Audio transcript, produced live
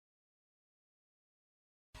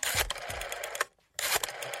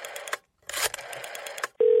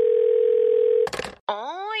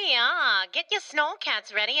get your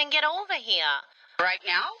snowcats ready and get over here. Right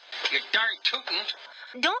now? You darn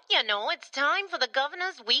tootin'. Don't you know it's time for the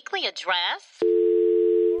governor's weekly address?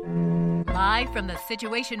 Live from the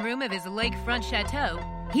Situation Room of his lakefront chateau,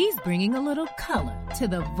 he's bringing a little color to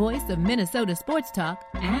the voice of Minnesota sports talk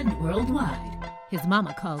and worldwide. His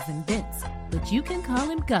mama calls him Vince, but you can call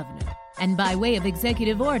him Governor. And by way of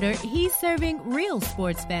executive order, he's serving real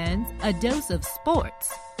sports fans a dose of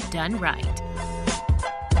sports done right.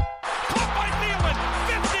 Caught by Thielen,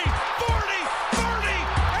 50, 40, 30,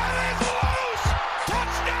 and it's loose!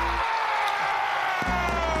 Touchdown!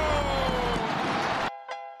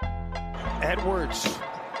 Edwards.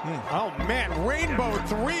 Oh, man. Rainbow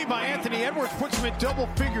three by Anthony Edwards puts him in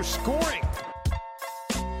double-figure scoring.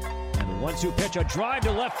 And the 1-2 pitch, a drive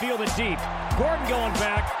to left field and deep. Gordon going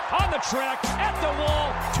back, on the track, at the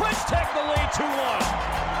wall. Twins take the lead 2-1.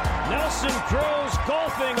 Nelson Cruz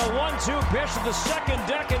golfing a 1-2 pitch to the second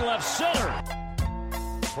deck in left center.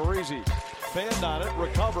 Parisi fanned on it,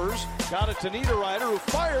 recovers, got it to Niederreiter, who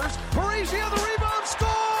fires. Parisi on the rebound, scores!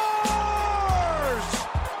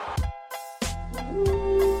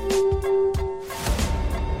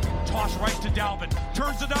 Toss right to Dalvin,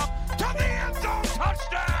 turns it up, to the end zone,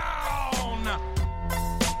 touchdown!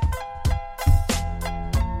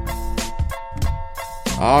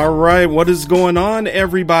 All right, what is going on,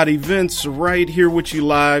 everybody? Vince right here with you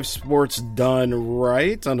live, Sports Done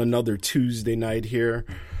Right, on another Tuesday night here,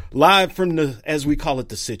 live from the, as we call it,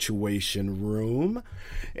 the Situation Room.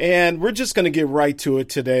 And we're just going to get right to it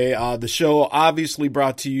today. The show obviously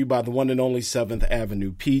brought to you by the one and only 7th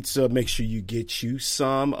Avenue Pizza. Make sure you get you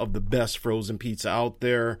some of the best frozen pizza out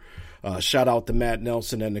there. Shout out to Matt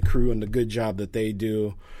Nelson and the crew and the good job that they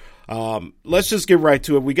do. Let's just get right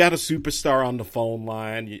to it. We got a superstar on the phone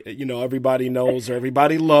line. You know, everybody knows her.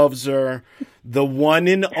 Everybody loves her. The one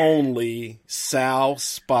and only Sal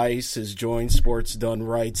Spice has joined Sports Done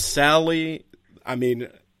Right. Sally, I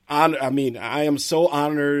am so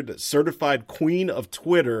honored. Certified Queen of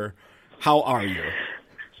Twitter. How are you?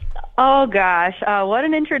 Oh, gosh. What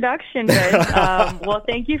an introduction, Vince. Well,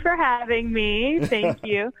 thank you for having me. Thank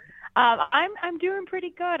you. I'm doing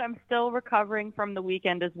pretty good. I'm still recovering from the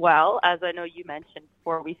weekend as well, as I know you mentioned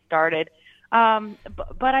before we started.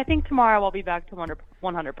 But I think tomorrow I'll be back to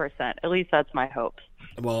 100%. At least that's my hopes.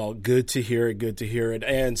 Well, good to hear it. Good to hear it.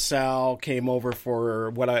 And Sal came over for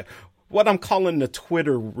what I'm calling the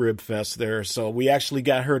Twitter Rib Fest there. So we actually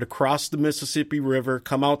got her to cross the Mississippi River,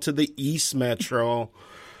 come out to the East Metro.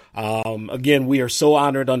 Again, we are so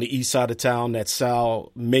honored on the east side of town that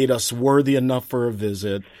Sal made us worthy enough for a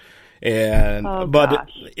visit. And but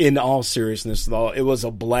in all seriousness, though, it was a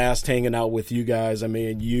blast hanging out with you guys. I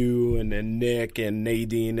mean, you and Nick and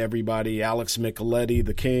Nadine, everybody, Alex Micheletti,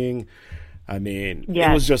 the King. I mean,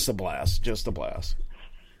 It was just a blast,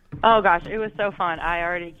 Oh, gosh, it was so fun. I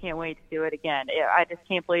already can't wait to do it again. I just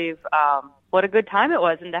can't believe what a good time it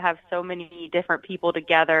was, and to have so many different people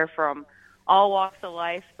together from all walks of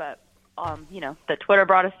life. But, that Twitter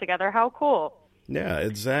brought us together. How cool. Yeah,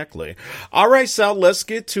 exactly. All right, Sal, let's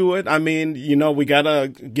get to it. I mean, we got to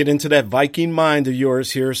get into that Viking mind of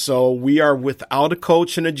yours here. So we are without a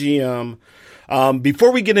coach and a GM.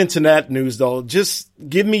 Before we get into that news, though, just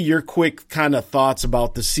give me your quick kind of thoughts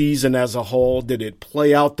about the season as a whole. Did it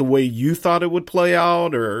play out the way you thought it would play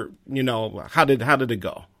out, or, how did it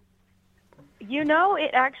go?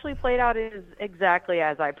 It actually played out exactly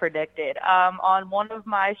as I predicted. On one of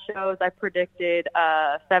my shows, I predicted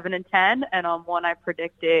 7-10, and on one I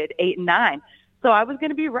predicted 8-9. So I was going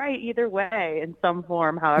to be right either way in some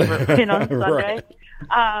form, however it went on Sunday. Right.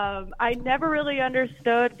 I never really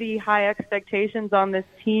understood the high expectations on this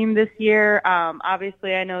team this year.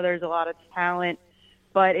 Obviously, I know there's a lot of talent,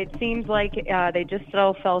 but it seems like they just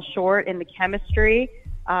still fell short in the chemistry.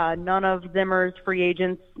 None of Zimmer's free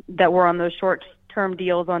agents that were on those short-term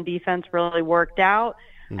deals on defense really worked out.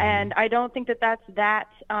 Mm-hmm. And I don't think that's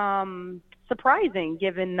surprising,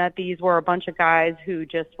 given that these were a bunch of guys who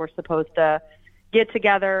just were supposed to get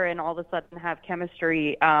together and all of a sudden have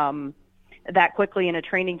chemistry that quickly in a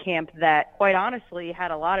training camp that, quite honestly,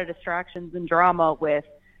 had a lot of distractions and drama with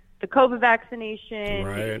the COVID vaccination,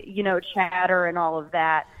 right. Chatter and all of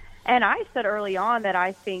that. And I said early on that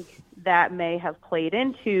I think that may have played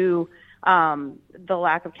into the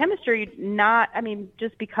lack of chemistry,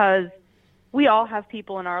 just because we all have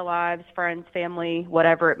people in our lives, friends, family,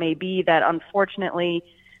 whatever it may be, that unfortunately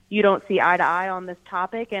you don't see eye to eye on this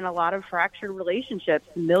topic, and a lot of fractured relationships.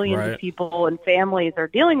 Millions right. of people and families are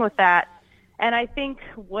dealing with that. And I think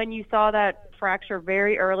when you saw that fracture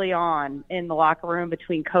very early on in the locker room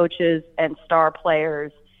between coaches and star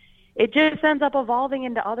players, it just ends up evolving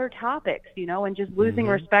into other topics, and just losing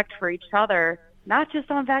respect for each other, not just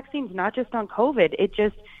on vaccines, not just on COVID.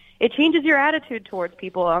 It changes your attitude towards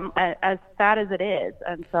people, as sad as it is.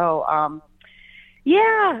 And so,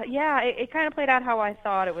 it kind of played out how I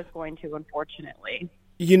thought it was going to, unfortunately.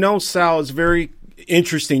 Sal, it's very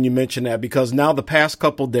interesting you mentioned that, because now the past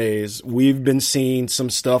couple days we've been seeing some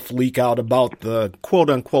stuff leak out about the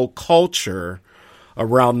quote-unquote culture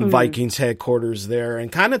around the Vikings headquarters there,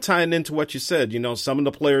 and kind of tying into what you said. Some of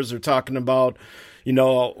the players are talking about,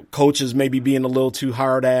 coaches maybe being a little too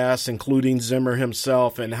hard ass, including Zimmer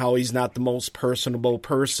himself, and how he's not the most personable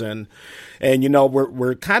person. And,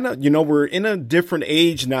 we're kind of, we're in a different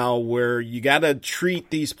age now where you got to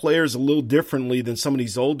treat these players a little differently than some of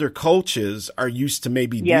these older coaches are used to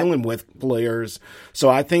maybe dealing with players. So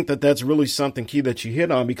I think that that's really something key that you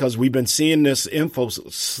hit on, because we've been seeing this info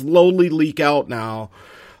slowly leak out now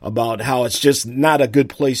about how it's just not a good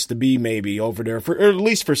place to be maybe over there, or at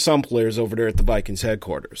least for some players over there at the Vikings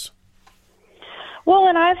headquarters. Well,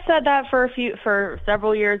 and I've said that for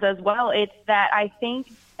several years as well. It's that I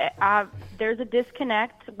think there's a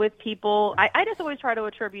disconnect with people. I just always try to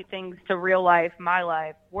attribute things to real life, my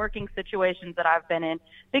life, working situations that I've been in.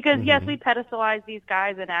 Because, yes, we pedestalize these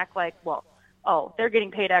guys and act like, they're getting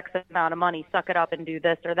paid X amount of money, suck it up and do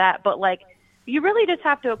this or that. But, you really just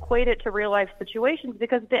have to equate it to real life situations,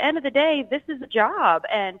 because at the end of the day, this is a job,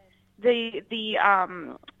 and the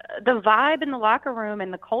vibe in the locker room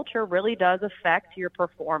and the culture really does affect your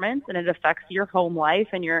performance, and it affects your home life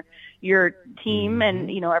and your team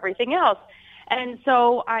and everything else. And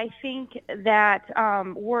so I think that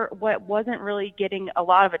what wasn't really getting a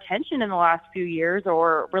lot of attention in the last few years,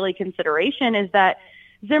 or really consideration, is that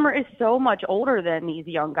Zimmer is so much older than these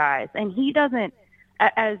young guys, and he doesn't.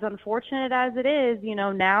 As unfortunate as it is,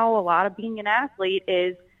 now a lot of being an athlete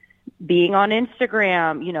is being on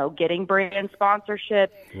Instagram, getting brand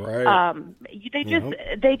sponsorship. Right.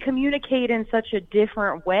 They communicate in such a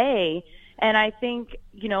different way. And I think,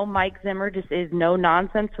 Mike Zimmer just is no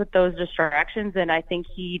nonsense with those distractions. And I think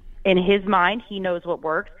in his mind, he knows what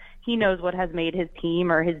works. He knows what has made his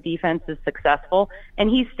team or his defenses successful. And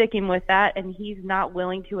he's sticking with that. And he's not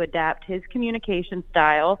willing to adapt his communication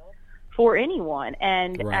style for anyone.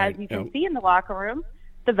 And as you can see in the locker room,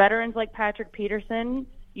 the veterans like Patrick Peterson,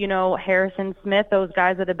 Harrison Smith, those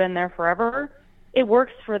guys that have been there forever, it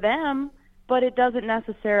works for them, but it doesn't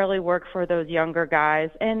necessarily work for those younger guys.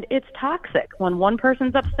 And it's toxic. When one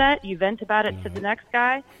person's upset, you vent about it to the next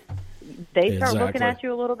guy, they start looking at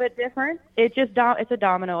you a little bit different. It's a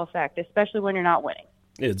domino effect, especially when you're not winning.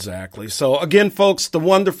 Exactly. So again, folks, the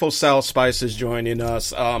wonderful Sal Spice is joining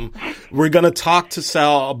us. We're going to talk to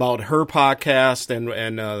Sal about her podcast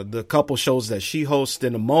and the couple shows that she hosts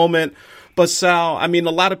in a moment. But Sal, a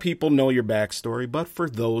lot of people know your backstory, but for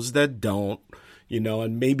those that don't,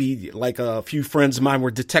 and maybe like a few friends of mine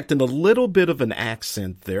were detecting a little bit of an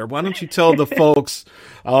accent there. Why don't you tell the folks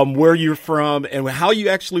where you're from and how you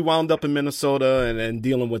actually wound up in Minnesota and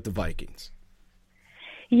dealing with the Vikings?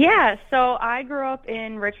 Yeah, so I grew up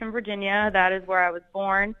in Richmond, Virginia. That is where I was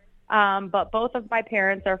born. But both of my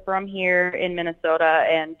parents are from here in Minnesota,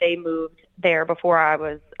 and they moved there before I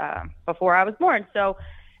was born. So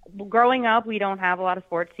growing up, we don't have a lot of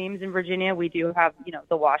sports teams in Virginia. We do have,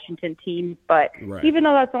 the Washington team, but even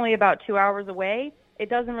though that's only about 2 hours away, it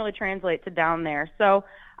doesn't really translate to down there. So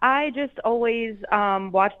I just always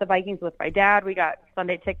watched the Vikings with my dad. We got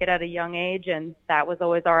Sunday ticket at a young age, and that was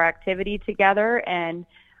always our activity together. And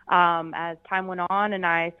as time went on and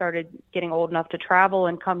I started getting old enough to travel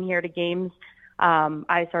and come here to games,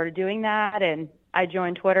 I started doing that, and I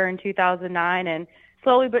joined Twitter in 2009 and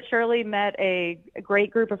slowly but surely met a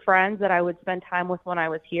great group of friends that I would spend time with when I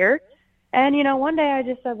was here. And, one day I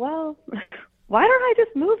just said, well, why don't I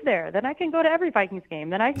just move there? Then I can go to every Vikings game.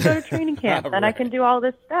 Then I can go to training camp. Then I can do all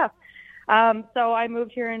this stuff. So I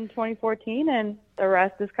moved here in 2014, and the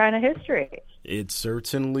rest is kind of history. It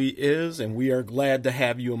certainly is, and we are glad to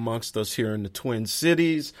have you amongst us here in the Twin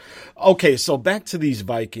Cities. Okay, so back to these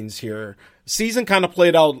Vikings here. Season kind of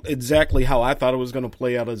played out exactly how I thought it was going to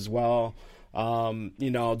play out as well.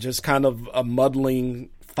 Just kind of a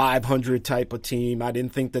muddling 500 type of team. I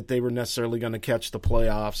didn't think that they were necessarily going to catch the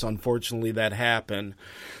playoffs. Unfortunately, that happened.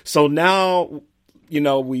 So now,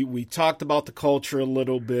 we talked about the culture a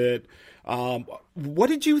little bit. What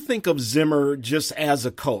did you think of Zimmer just as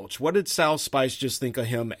a coach? What did Sal Spice just think of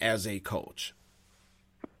him as a coach?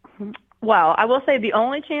 Well, I will say the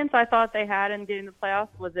only chance I thought they had in getting the playoffs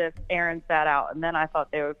was if Aaron sat out, and then I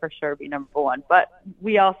thought they would for sure be number one. But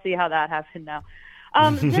we all see how that happened now.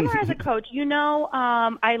 Zimmer as a coach,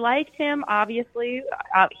 I liked him, obviously.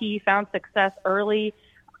 He found success early.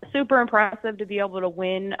 super impressive to be able to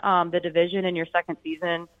win the division in your second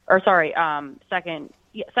season as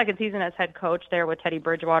head coach there with Teddy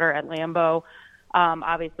Bridgewater at Lambeau.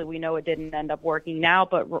 Obviously, we know it didn't end up working now,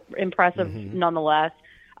 but impressive nonetheless.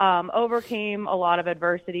 Overcame a lot of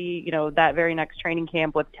adversity, that very next training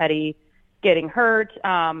camp with Teddy getting hurt,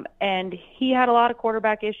 and he had a lot of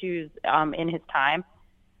quarterback issues in his time.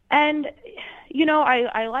 And,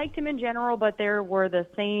 I liked him in general, but there were the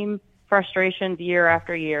same frustrations year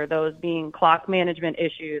after year, those being clock management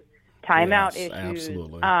issues, timeout issues.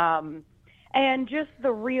 Absolutely. And just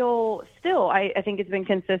the real, still, I think it's been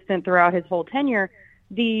consistent throughout his whole tenure,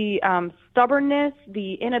 the stubbornness,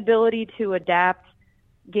 the inability to adapt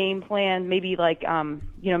game plan, maybe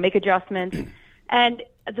make adjustments. And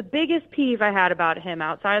the biggest peeve I had about him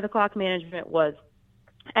outside of the clock management was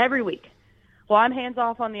every week, well, I'm hands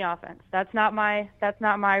off on the offense. That's not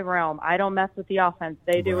my realm. I don't mess with the offense.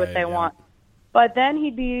 They do what they want. But then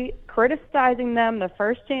he'd be criticizing them the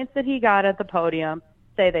first chance that he got at the podium,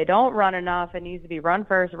 say they don't run enough. It needs to be run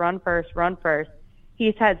first, run first, run first.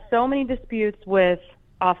 He's had so many disputes with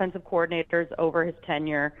offensive coordinators over his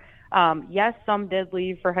tenure. Yes, some did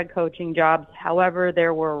leave for head coaching jobs. However,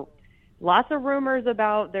 there were lots of rumors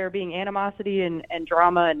about there being animosity and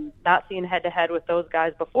drama and not seeing head-to-head with those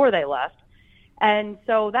guys before they left. And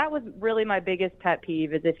so that was really my biggest pet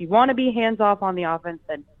peeve, is if you want to be hands-off on the offense,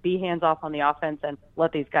 then be hands-off on the offense and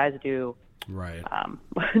let these guys do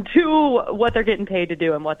do what they're getting paid to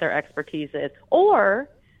do and what their expertise is. Or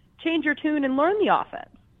change your tune and learn the offense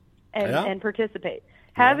and participate.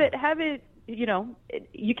 Have it,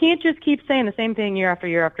 you can't just keep saying the same thing year after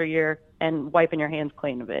year after year and wiping your hands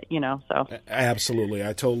clean of it, so. Absolutely.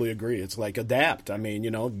 I totally agree. It's like adapt. I mean,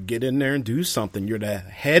 get in there and do something. You're the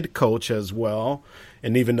head coach as well.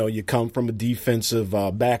 And even though you come from a defensive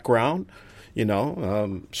background,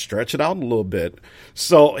 stretch it out a little bit.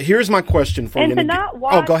 So here's my question for you. To not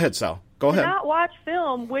watch, go ahead, Sal. Go ahead. Not watch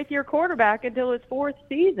film with your quarterback until his fourth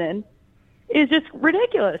season is just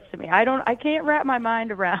ridiculous to me. I can't wrap my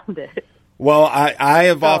mind around it. Well, I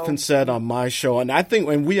have often said on my show, and I think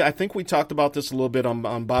we talked about this a little bit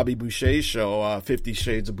on Bobby Boucher's show, 50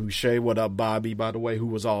 Shades of Boucher. What up, Bobby, by the way, who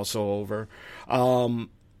was also over.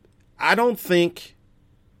 I don't think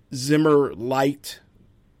Zimmer liked,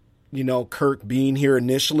 Kirk being here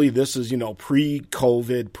initially. This is,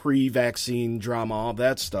 pre-COVID, pre-vaccine drama, all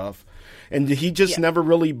that stuff. And he just never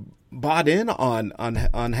really bought in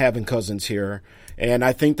on having Cousins here. And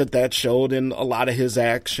I think that showed in a lot of his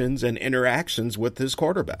actions and interactions with his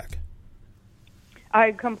quarterback.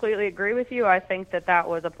 I completely agree with you. I think that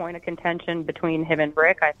was a point of contention between him and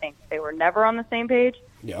Brick. I think they were never on the same page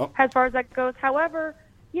as far as that goes. However,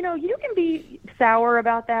 you can be sour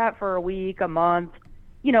about that for a week, a month,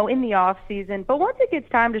 in the off season. But once it gets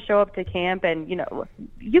time to show up to camp and,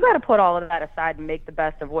 you got to put all of that aside and make the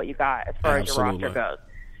best of what you got as far as your roster goes.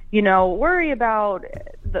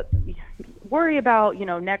 Worry about,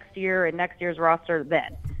 next year and next year's roster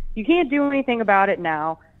then. You can't do anything about it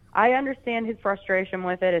now. I understand his frustration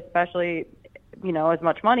with it, especially, as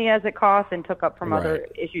much money as it costs and took up from other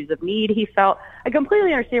issues of need he felt. I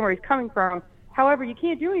completely understand where he's coming from. However, you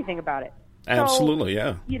can't do anything about it. Absolutely,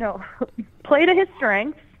 so, play to his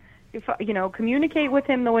strengths. Communicate with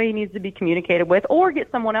him the way he needs to be communicated with, or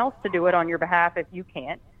get someone else to do it on your behalf if you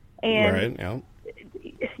can't. And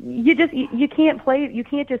you can't play. You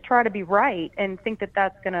can't just try to be right and think that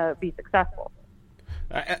that's going to be successful.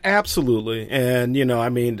 Absolutely, and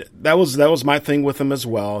that was my thing with him as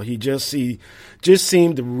well. He just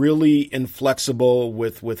seemed really inflexible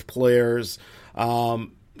with players.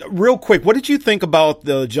 Real quick, what did you think about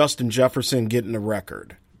the Justin Jefferson getting the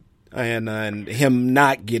record and him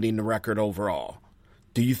not getting the record overall?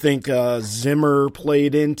 Do you think Zimmer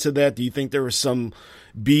played into that? Do you think there was some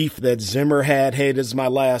beef that Zimmer had? Hey, this is my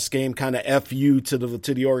last game, kind of F you to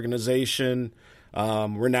the organization.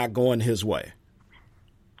 We're not going his way.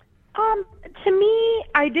 To me,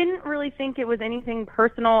 I didn't really think it was anything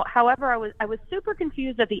personal. However, I was super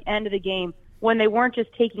confused at the end of the game when they weren't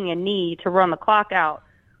just taking a knee to run the clock out,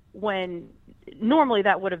 when normally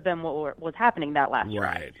that would have been what was happening that last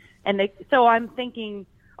drive. And so I'm thinking,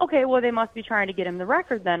 okay, well, they must be trying to get him the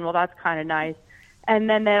record then. Well, that's kind of nice. And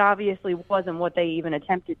then that obviously wasn't what they even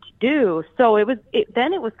attempted to do. So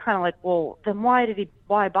then it was kind of like, well, then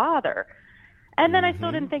why bother? And then I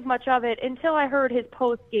still didn't think much of it until I heard his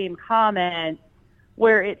post-game comments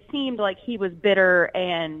where it seemed like he was bitter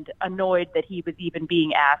and annoyed that he was even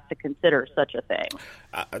being asked to consider such a thing.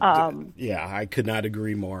 I could not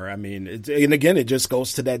agree more. I mean, and again, it just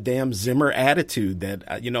goes to that damn Zimmer attitude that,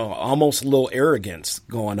 almost a little arrogance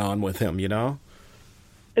going on with him,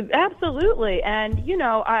 Absolutely. And, you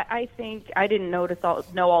know, I think I didn't know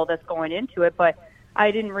all this going into it, but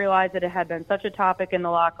I didn't realize that it had been such a topic in the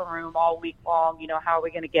locker room all week long. You know, how are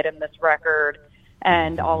we going to get him this record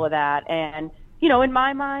and all of that? And, you know, in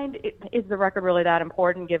my mind, is the record really that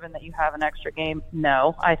important given that you have an extra game?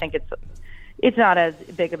 No, I think it's not as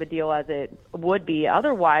big of a deal as it would be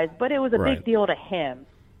otherwise, but it was a big deal to him.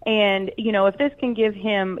 And, you know, if this can give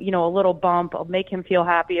him, you know, a little bump, make him feel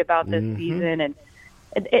happy about this season, and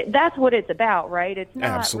that's what it's about, right? It's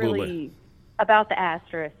not really about the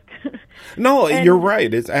asterisk. No, you're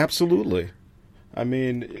right. It's absolutely. I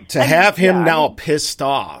mean, to have him now pissed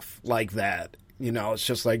off like that, you know, it's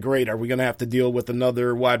just like, great, are we going to have to deal with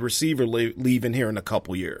another wide receiver leaving here in a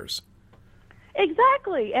couple years?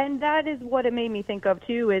 Exactly. And that is what it made me think of,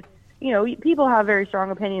 too, is, you know, people have very strong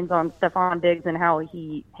opinions on Stephon Diggs and how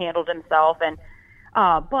he handled himself. And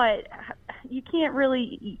but you can't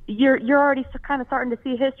really – you're already kind of starting to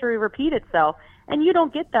see history repeat itself. And you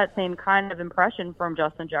don't get that same kind of impression from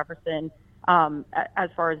Justin Jefferson as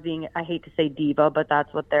far as being, I hate to say diva, but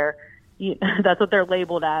that's what they're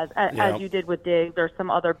labeled as you did with Diggs or some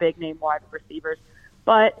other big name wide receivers.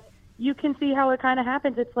 But you can see how it kind of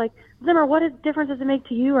happens. It's like, Zimmer, what difference does it make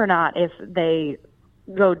to you or not if they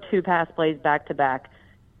go 2 pass plays back to back?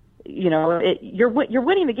 You know, you're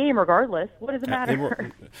winning the game regardless. What does it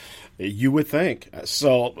matter? You would think.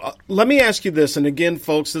 So let me ask you this. And again,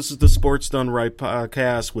 folks, this is the Sports Done Right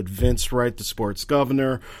podcast with Vince Wright, the sports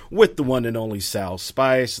governor, with the one and only Sal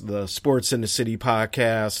Spice, the Sports in the City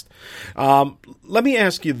podcast. Let me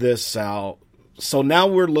ask you this, Sal. So now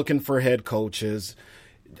we're looking for head coaches.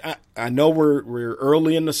 I know we're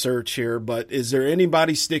early in the search here, but is there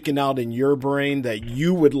anybody sticking out in your brain that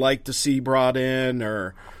you would like to see brought in,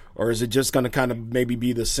 or is it just going to kind of maybe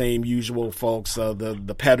be the same usual folks,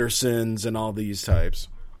 the Pedersons and all these types?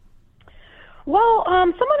 Well,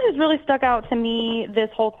 someone who's really stuck out to me this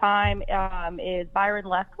whole time is Byron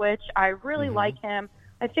Leftwich. I really like him.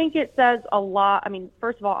 I think it says a lot. I mean,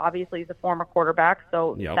 first of all, obviously he's a former quarterback,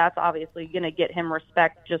 so that's obviously going to get him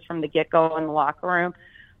respect just from the get-go in the locker room.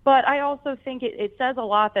 But I also think it says a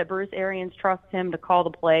lot that Bruce Arians trusts him to call the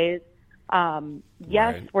plays.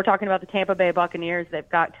 We're talking about the Tampa Bay Buccaneers. They've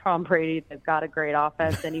got Tom Brady. They've got a great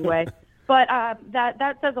offense anyway. But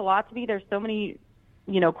that says a lot to me. There's so many,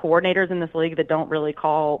 you know, coordinators in this league that don't really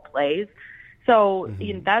call plays. So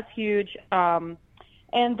you know, that's huge. And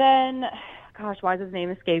then, gosh, why is his name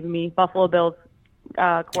escaping me? Buffalo Bills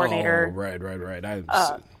coordinator. Oh, right.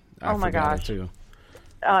 I my gosh. Too.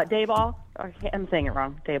 Dayball. I'm saying it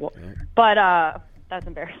wrong, Dayball. But that's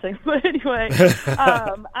embarrassing. But anyway,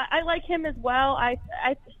 I like him as well. I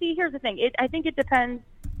see. Here's the thing. I think it depends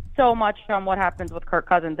so much on what happens with Kirk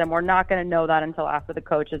Cousins, and we're not going to know that until after the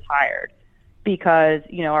coach is hired. Because,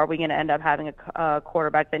 you know, are we going to end up having a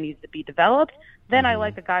quarterback that needs to be developed? Then I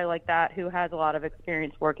like a guy like that who has a lot of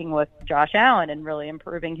experience working with Josh Allen and really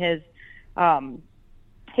improving his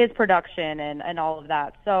production and all of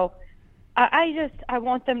that. So I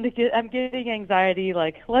want them to I'm getting anxiety.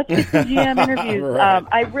 Like, let's get the GM interviews. Right.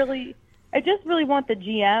 I just really want the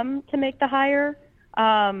GM to make the hire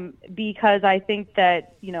because I think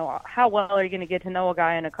that, you know, how well are you going to get to know a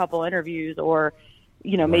guy in a couple interviews, or,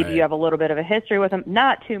 you know, maybe you have a little bit of a history with him,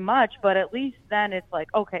 not too much, but at least then it's like,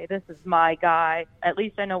 okay, this is my guy. At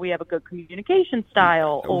least I know we have a good communication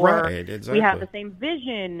style, or we have the same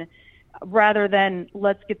vision, rather than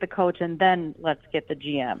let's get the coach and then let's get the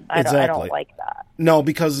GM. I don't like that. No,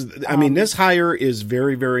 because, I mean, this hire is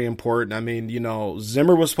very, very important. I mean, you know,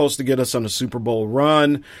 Zimmer was supposed to get us on a Super Bowl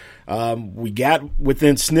run. We got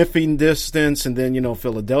within sniffing distance, and then, you know,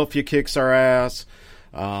 Philadelphia kicks our ass.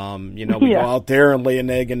 You know, we go out there and lay an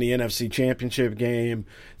egg in the NFC Championship game.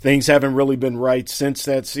 Things haven't really been right since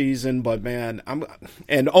that season, but man,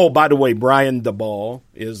 by the way, Brian Daboll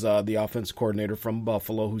is the offensive coordinator from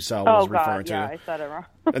Buffalo, who Sal was referring to. I said it wrong.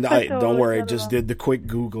 And don't worry, I just did the quick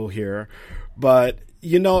Google here. But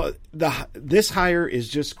you know, this hire is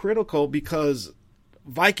just critical because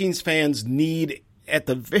Vikings fans need, at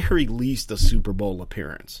the very least, a Super Bowl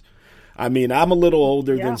appearance. I mean, I'm a little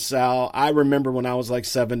older than Sal. I remember when I was like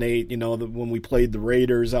 7, 8, you know, when we played the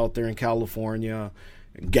Raiders out there in California,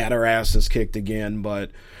 got our asses kicked again.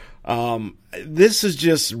 But this is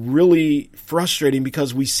just really frustrating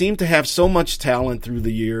because we seem to have so much talent through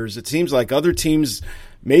the years. It seems like other teams,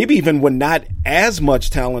 maybe even when not as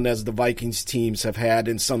much talent as the Vikings teams have had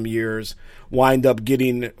in some years, wind up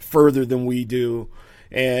getting further than we do.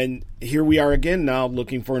 And here we are again now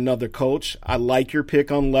looking for another coach. I like your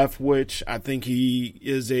pick on Leftwich. I think he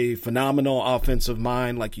is a phenomenal offensive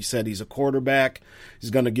mind. Like you said, he's a quarterback. He's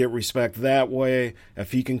going to get respect that way.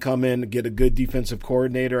 If he can come in and get a good defensive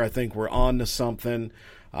coordinator, I think we're on to something.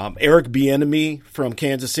 Eric Bieniemy from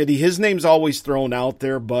Kansas City, his name's always thrown out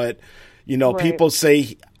there, but, people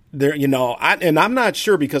say there, and I'm not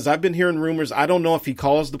sure because I've been hearing rumors. I don't know if he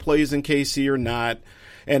calls the plays in KC or not.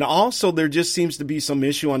 And also there just seems to be some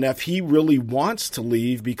issue on if he really wants to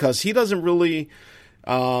leave because he doesn't really,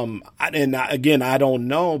 and again, I don't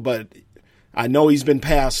know, but I know he's been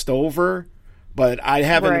passed over, but I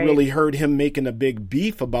haven't really heard him making a big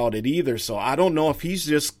beef about it either. So I don't know if he's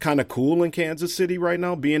just kind of cool in Kansas City right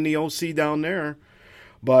now, being the OC down there.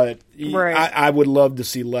 But I would love to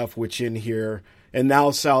see Leftwich in here. And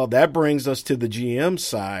now, Sal, that brings us to the GM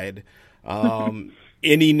side.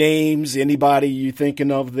 Any names, anybody you thinking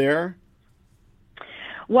of there?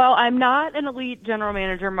 Well, I'm not an elite general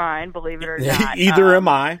manager mind, believe it or not. Either am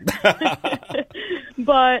I.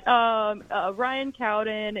 But Ryan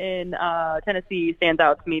Cowden in Tennessee stands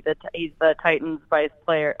out to me. That he's the Titans vice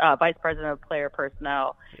president of player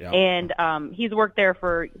personnel, and he's worked there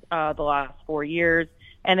for the last 4 years,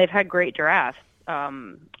 and they've had great drafts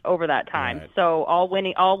over that time. Right. So all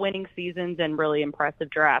winning seasons and really impressive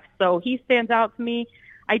drafts. So he stands out to me.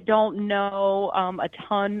 I don't know a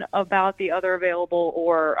ton about the other available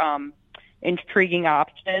or intriguing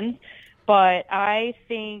options, but I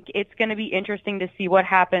think it's going to be interesting to see what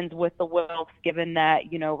happens with the Wilfs, given that,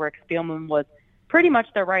 Rick Spielman was pretty much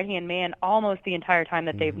their right-hand man almost the entire time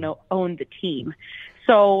that they've owned the team.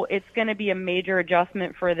 So it's going to be a major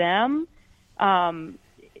adjustment for them,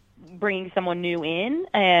 bringing someone new in.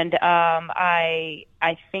 And I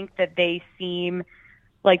think that they seem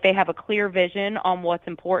like they have a clear vision on what's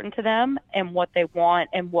important to them and what they want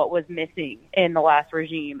and what was missing in the last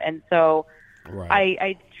regime. And so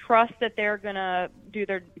I trust that they're going to do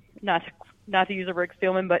their, not to use a Rick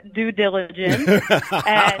Spielman, but due diligence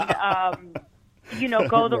and,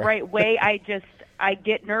 go the right way. I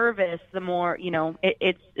get nervous the more,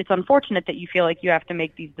 it's unfortunate that you feel like you have to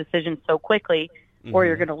make these decisions so quickly or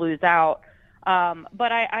you're going to lose out.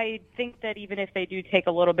 But I think that even if they do take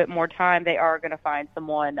a little bit more time, they are going to find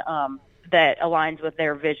someone that aligns with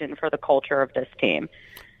their vision for the culture of this team.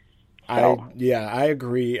 So. I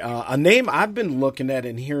agree. A name I've been looking at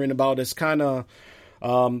and hearing about is kind of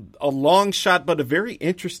a long shot, but a very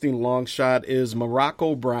interesting long shot is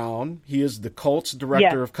Morocco Brown. He is the Colts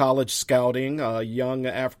director of college scouting, a young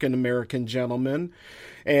African-American gentleman.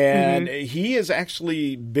 And he has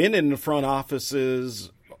actually been in the front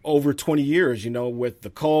offices over 20 years, with the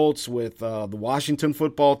Colts, with the Washington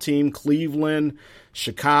football team, Cleveland,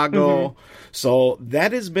 Chicago. So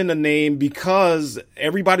that has been a name because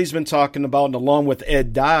everybody's been talking about, and along with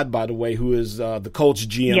Ed Dodd, by the way, who is the Colts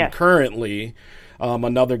GM currently,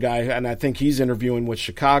 another guy, and I think he's interviewing with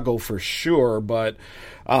Chicago for sure. But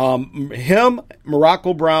him,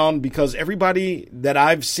 Morocco Brown, because everybody that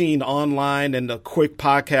I've seen online and the quick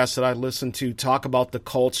podcast that I listened to talk about the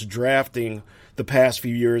Colts drafting the past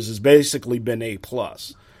few years has basically been A+.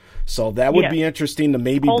 So that would be interesting to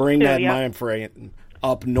maybe bring that mind frame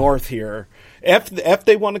up north here if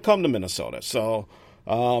they want to come to Minnesota. So,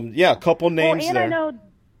 a couple names there.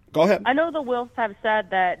 Go ahead. I know the Wilfs have said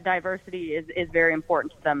that diversity is very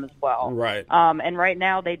important to them as well. Right. And right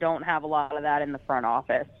now they don't have a lot of that in the front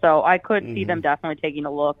office. So I could see them definitely taking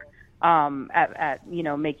a look at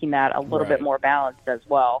making that a little bit more balanced as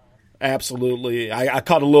well. Absolutely. I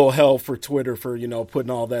caught a little hell for Twitter for, putting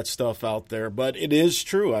all that stuff out there, but it is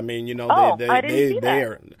true. I mean, I didn't see that.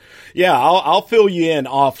 are. Yeah, I'll fill you in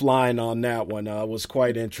offline on that one. It was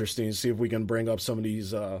quite interesting to see if we can bring up some of these,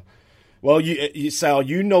 Sal,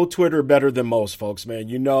 Twitter better than most folks, man.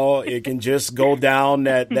 It can just go down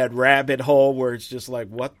that rabbit hole where it's just like,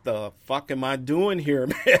 what the fuck am I doing here,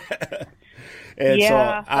 man? And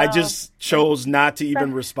so I just chose not to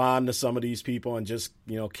even respond to some of these people and just,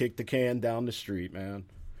 kick the can down the street, man.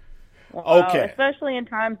 Well, okay. Especially in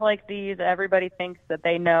times like these, everybody thinks that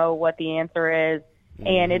they know what the answer is.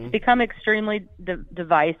 And it's become extremely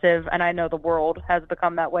divisive. And I know the world has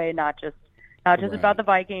become that way, not just about the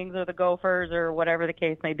Vikings or the Gophers or whatever the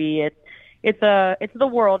case may be. It's the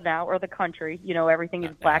world now, or the country. Everything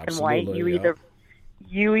is black and white.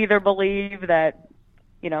 You either believe that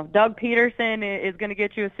Doug Peterson is going to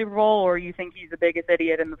get you a Super Bowl, or you think he's the biggest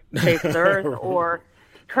idiot in the face of the earth, or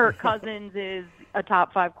Kirk Cousins is a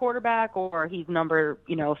top 5 quarterback, or he's number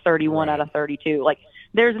 31 out of 32. Like,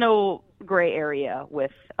 there's no gray area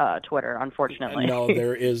with Twitter, unfortunately. No,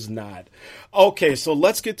 there is not. Okay, so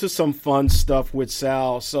let's get to some fun stuff with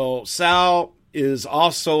Sal. So, Sal, is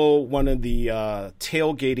also one of the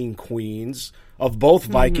tailgating queens of both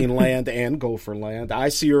Viking land and Gopher land. I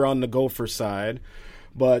see her on the Gopher side.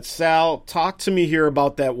 But, Sal, talk to me here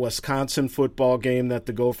about that Wisconsin football game that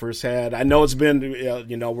the Gophers had. I know it's been,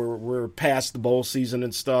 we're past the bowl season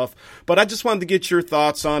and stuff, but I just wanted to get your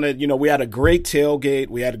thoughts on it. We had a great tailgate.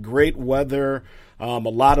 We had great weather, a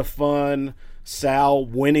lot of fun. Sal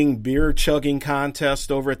winning beer chugging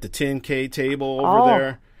contest over at the 10K table over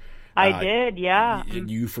there. I did, yeah.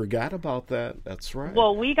 You forgot about that. That's right.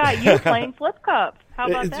 Well, we got you playing Flip Cup. How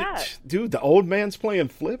about that? Dude, the old man's playing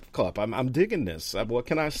Flip Cup. I'm digging this. What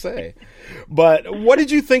can I say? But what did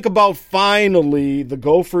you think about finally the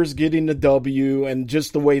Gophers getting the W and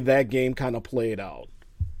just the way that game kind of played out?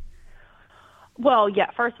 Well,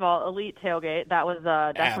 yeah, first of all, elite tailgate. That was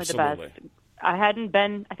definitely the best. I think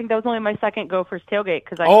that was only my second Gophers tailgate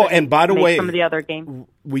because and by the way, some of the other games.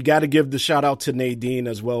 We got to give the shout out to Nadine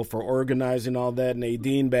as well for organizing all that.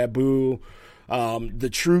 Nadine Babu, the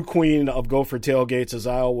true queen of Gopher tailgates, as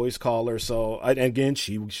I always call her. So again,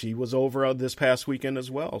 she was over this past weekend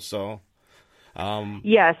as well. So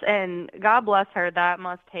yes, and God bless her. That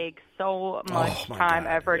must take so much time,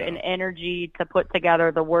 effort, and energy to put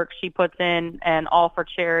together the work she puts in, and all for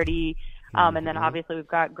charity. And then obviously we've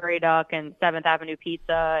got Grey Duck and 7th Avenue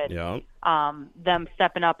Pizza and them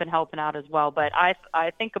stepping up and helping out as well. But I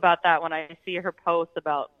think about that when I see her posts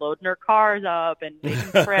about loading her cars up and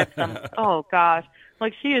making trips. Oh, gosh.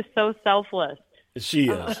 Like, she is so selfless. She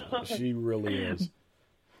is. She really is.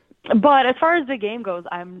 But as far as the game goes,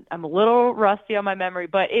 I'm a little rusty on my memory,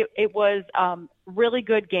 but it was really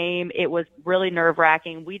good game. It was really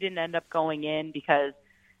nerve-wracking. We didn't end up going in because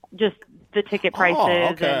just the ticket prices. Oh,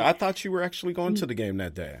 okay. I thought you were actually going to the game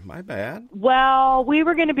that day. My bad. Well, we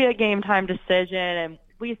were going to be a game time decision, and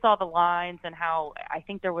we saw the lines and how I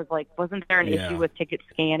think there was wasn't there an issue with ticket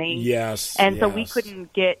scanning? Yes. And so we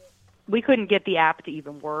couldn't get the app to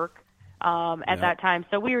even work at that time.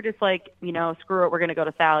 So we were just like, screw it, we're going to go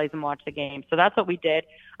to Sally's and watch the game. So that's what we did.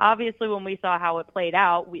 Obviously, when we saw how it played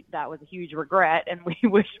out, that was a huge regret, and we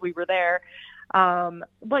wished we were there.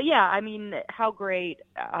 But yeah, I mean, how great,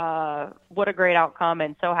 what a great outcome,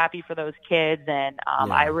 and so happy for those kids. And,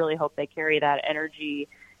 I really hope they carry that energy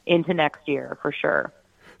into next year for sure.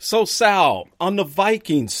 So Sal, on the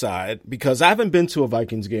Vikings side, because I haven't been to a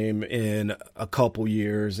Vikings game in a couple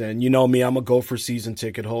years, and you know me, I'm a Gopher season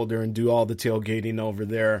ticket holder and do all the tailgating over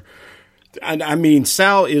there. And I mean,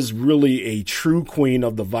 Sal is really a true queen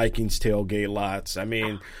of the Vikings tailgate lots. I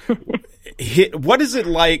mean, what is it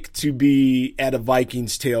like to be at a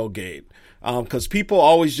Vikings tailgate? Because people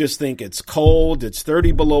always just think it's cold, it's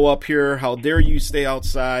 30 below up here. How dare you stay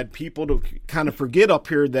outside? People to kind of forget up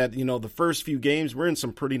here that, the first few games, we're in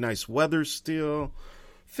some pretty nice weather still.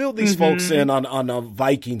 Fill these folks in on a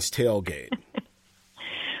Vikings tailgate.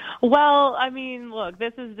 Well, I mean, look,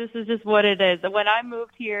 this is just what it is. When I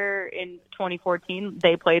moved here in 2014,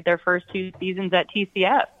 they played their first 2 seasons at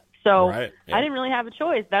TCF. So I didn't really have a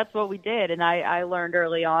choice. That's what we did. And I learned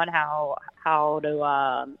early on how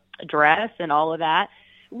to dress and all of that.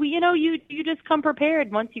 You just come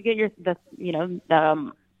prepared. Once you get the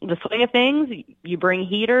swing of things, you bring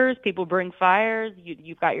heaters, people bring fires,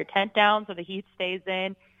 you've got your tent down so the heat stays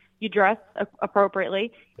in. You dress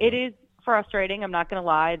appropriately. It is frustrating, I'm not going to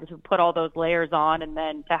lie, to put all those layers on and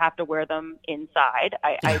then to have to wear them inside.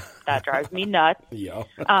 That drives me nuts. Yeah.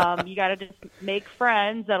 You got to just make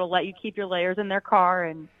friends that'll let you keep your layers in their car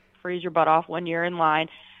and freeze your butt off when you're in line.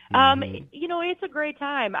 It's a great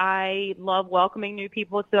time. I love welcoming new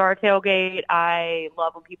people to our tailgate. I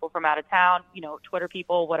love when people from out of town, Twitter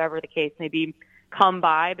people, whatever the case may be, come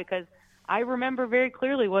by, because I remember very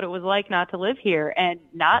clearly what it was like not to live here and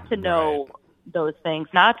not to know those things,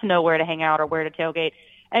 not to know where to hang out or where to tailgate.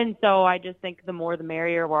 And so I just think the more the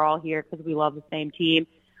merrier. We're all here because we love the same team.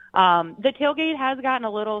 The tailgate has gotten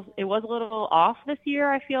it was a little off this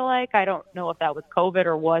year, I feel like. I don't know if that was COVID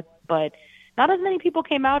or what, but not as many people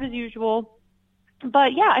came out as usual.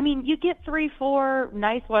 But yeah, I mean, you get 3-4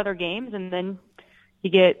 nice weather games, and then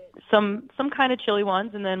you get some kind of chilly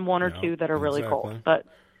ones, and then 1 or 2 that are really cold. But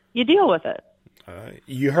you deal with it.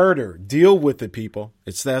 You heard her. Deal with it, people.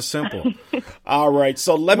 It's that simple. All right.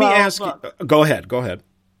 So let me ask you. Go ahead.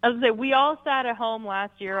 I was going to say, we all sat at home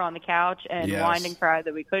last year on the couch and whined and cried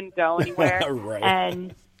that we couldn't go anywhere. Right.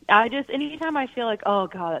 And anytime I feel like, oh,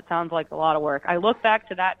 God, that sounds like a lot of work, I look back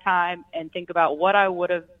to that time and think about what I would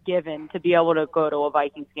have given to be able to go to a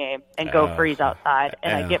Vikings game and go freeze outside.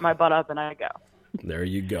 And I get my butt up and I go. There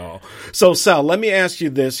you go. So, Sal, let me ask you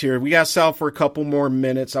this here. We got Sal for a couple more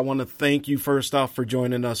minutes. I want to thank you first off for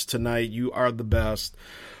joining us tonight. You are the best.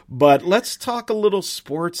 But let's talk a little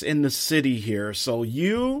sports in the city here. So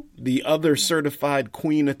you, the other certified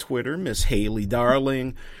queen of Twitter, Miss Haley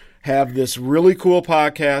Darling, have this really cool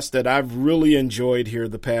podcast that I've really enjoyed here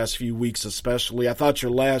the past few weeks especially. I thought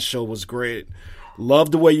your last show was great.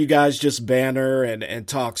 Love the way you guys just banter and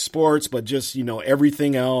talk sports, but just,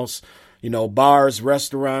 everything else, bars,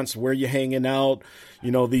 restaurants, where you're hanging out,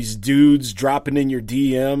 these dudes dropping in your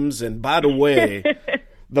DMs. And by the way,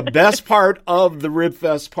 the best part of the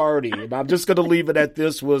Ribfest party, and I'm just going to leave it at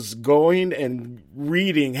this, was going and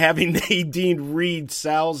having Nadine read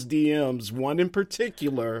Sal's DMs, one in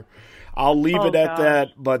particular. I'll leave it at that,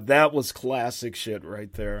 but that was classic shit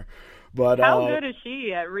right there. But how good is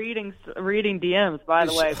she at reading DMs, by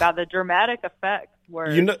the way, about the dramatic effect?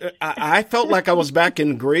 I felt like I was back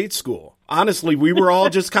in grade school. Honestly, we were all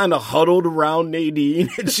just kind of huddled around Nadine,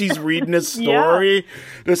 and she's reading a story.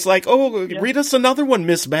 Yeah. It's like, read us another one,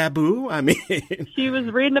 Miss Babu. I mean, she was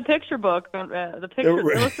reading a picture book. The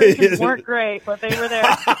illustrations weren't great, but they were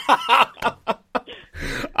there.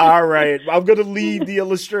 All right, I'm gonna leave the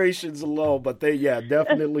illustrations alone, but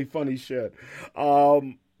definitely funny shit.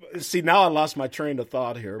 See, now I lost my train of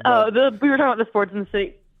thought here. But... we were talking about the sports in the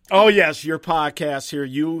city. Oh, yes, your podcast here,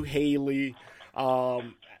 you, Haley.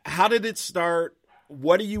 How did it start?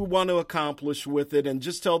 What do you want to accomplish with it? And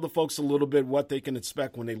just tell the folks a little bit what they can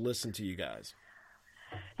expect when they listen to you guys.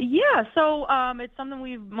 Yeah, so it's something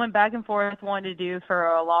we went back and forth wanted to do for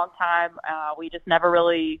a long time. We just never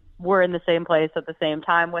really were in the same place at the same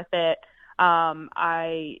time with it.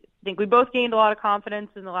 I think we both gained a lot of confidence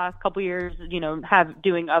in the last couple of years,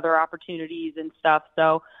 doing other opportunities and stuff.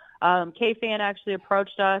 So KFan actually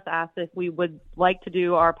approached us, asked if we would like to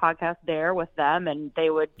do our podcast there with them, and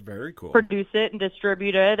they would Very cool. produce it and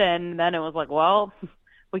distribute it. And then it was like, well,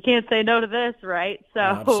 we can't say no to this, right? So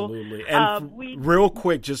absolutely. And real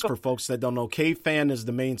quick, just for folks that don't know, KFan is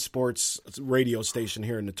the main sports radio station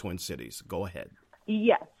here in the Twin Cities. Go ahead.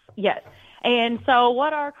 Yes. And so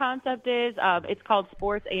what our concept is, it's called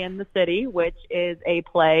Sports and the City, which is a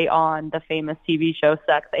play on the famous TV show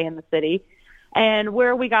Sex and the City. And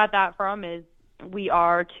where we got that from is we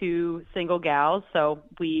are two single gals, so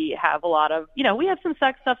we have a lot of, we have some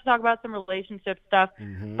sex stuff to talk about, some relationship stuff,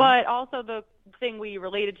 but also the thing we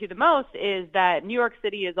related to the most is that New York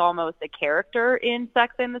City is almost a character in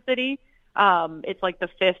Sex and the City. It's like the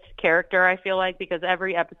fifth character, I feel like, because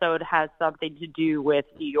every episode has something to do with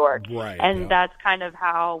New York. Right, and that's kind of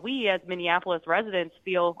how we as Minneapolis residents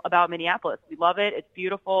feel about Minneapolis. We love it. It's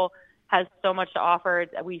beautiful, has so much to offer.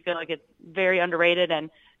 We feel like it's very underrated, and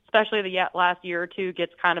especially the last year or two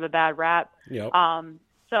gets kind of a bad rap. Yep.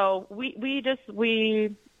 So we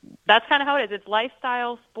that's kind of how it is. It's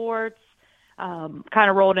lifestyle, sports, kind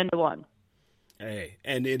of rolled into one. Hey,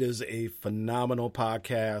 and it is a phenomenal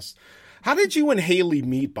podcast. How did you and Haley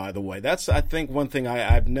meet, by the way? That's, I think, one thing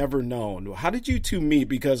I've never known. How did you two meet?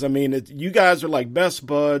 Because, I mean, you guys are like best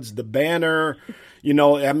buds, the banner,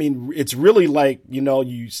 it's really like,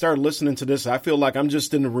 you start listening to this, I feel like I'm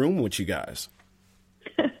just in the room with you guys.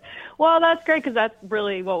 Well, that's great because that's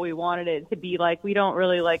really what we wanted it to be like. We don't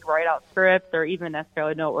really write out scripts or even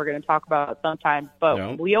necessarily know what we're going to talk about sometimes,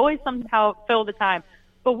 but we always somehow fill the time.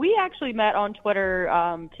 But we actually met on Twitter,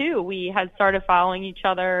 too. We had started following each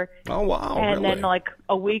other. Oh, wow. And really? Then,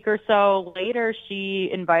 a week or so later, she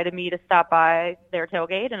invited me to stop by their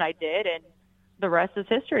tailgate, and I did. And the rest is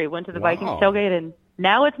history. Went to the Vikings tailgate, and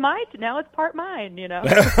now it's part mine,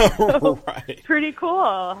 So right. Pretty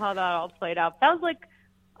cool how that all played out. That was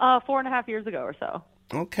 4.5 years ago or so.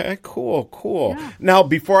 Okay, cool. Yeah. Now,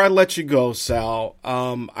 before I let you go, Sal,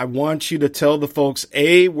 I want you to tell the folks,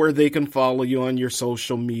 where they can follow you on your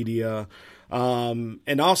social media,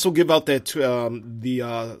 and also give out that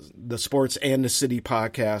the Sports and the City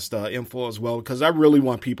podcast info as well, because I really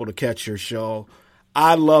want people to catch your show.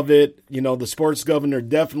 I love it. The sports governor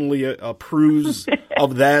definitely approves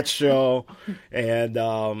of that show. And,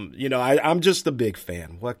 I'm just a big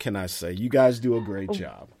fan. What can I say? You guys do a great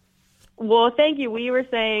job. Well, thank you. We were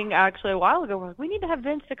saying actually a while ago, we need to have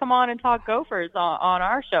Vince to come on and talk Gophers on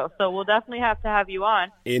our show. So we'll definitely have to have you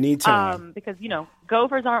on. Anytime. Because,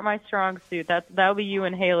 Gophers aren't my strong suit. That'll be you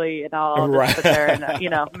and Haley, and I'll just sit there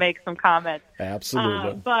and, make some comments.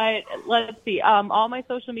 Absolutely. But let's see. All my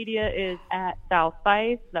social media is at Sal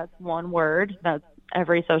Spice. That's one word. That's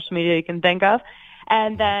every social media you can think of.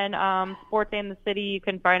 And then Sports and the City, you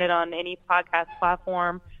can find it on any podcast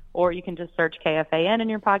platform, or you can just search KFAN in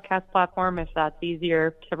your podcast platform if that's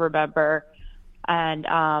easier to remember. And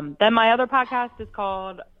then my other podcast is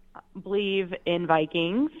called Believe in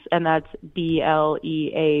Vikings, and that's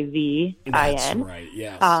BLEAVIN. That's right,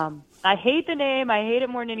 yes. I hate the name. I hate it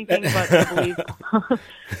more than anything, but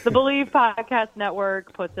the Believe Podcast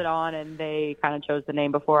Network puts it on, and they kind of chose the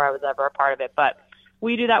name before I was ever a part of it. But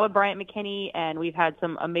we do that with Bryant McKinney, and we've had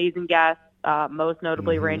some amazing guests, most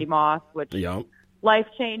notably Randy Moss, which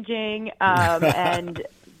life-changing. And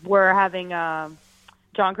we're having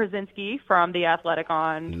John Krasinski from The Athletic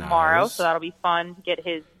on tomorrow, so that'll be fun to get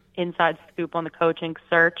his inside scoop on the coaching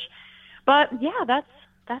search. But, yeah,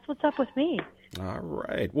 that's what's up with me. All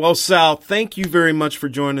right. Well, Sal, thank you very much for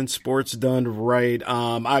joining Sports Done Right.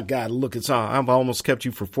 I got to look at Sal. I've almost kept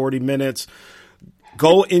you for 40 minutes.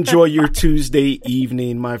 Go enjoy your Tuesday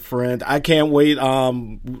evening, my friend. I can't wait.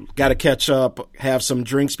 Got to catch up, have some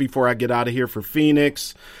drinks before I get out of here for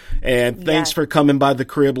Phoenix. And thanks for coming by the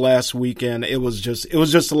crib last weekend. It was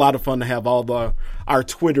just a lot of fun to have all our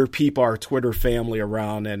Twitter people, our Twitter family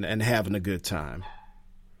around and having a good time.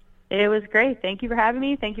 It was great. Thank you for having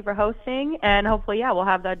me. Thank you for hosting. And hopefully, we'll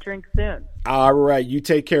have that drink soon. All right. You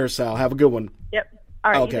take care, Sal. Have a good one. Yep.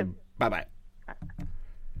 All right. Okay. Bye-bye.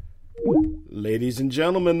 Ladies and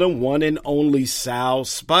gentlemen, the one and only Sal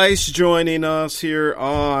Spice joining us here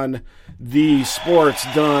on the Sports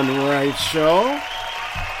Done Right show.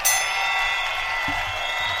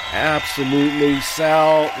 Absolutely.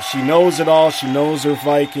 Sal, she knows it all. She knows her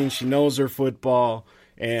Vikings. She knows her football.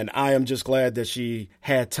 And I am just glad that she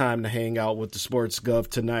had time to hang out with the Sports Gov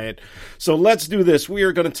tonight. So let's do this. We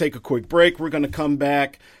are going to take a quick break. We're going to come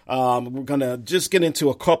back. We're going to just get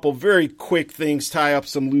into a couple very quick things, tie up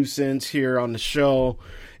some loose ends here on the show,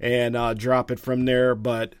 and drop it from there.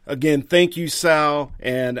 But again, thank you, Sal.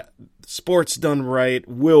 And Sports Done Right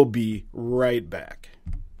will be right back.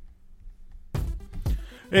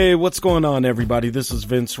 Hey, what's going on, everybody? This is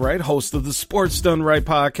Vince Wright, host of the Sports Done Right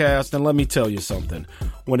podcast, and let me tell you something.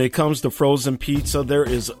 When it comes to frozen pizza, there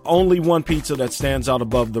is only one pizza that stands out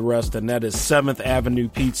above the rest, and that is 7th Avenue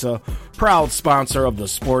Pizza, proud sponsor of the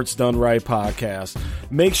Sports Done Right podcast.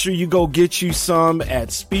 Make sure you go get you some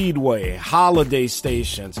at Speedway, Holiday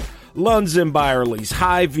Stations, Lunds and Byerly's,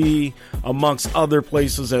 Hy-Vee, amongst other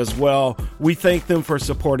places as well. We thank them for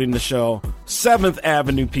supporting the show. 7th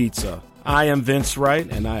Avenue Pizza. I am Vince Wright,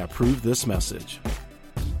 and I approve this message.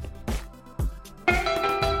 It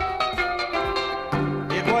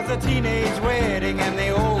was a teenage wedding, and the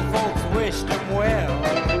old folks wished them well.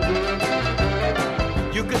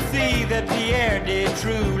 You could see that Pierre did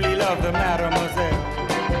truly love the mademoiselle.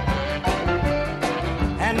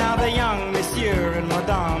 And now the young monsieur and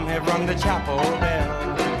madame have rung the chapel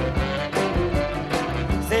bell.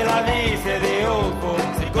 C'est la vie, say the old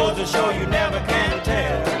folks. It goes to show you never can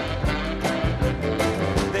tell.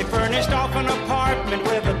 They furnished off an apartment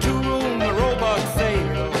with a 2-room robot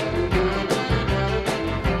sale.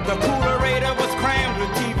 The coolerator was crammed with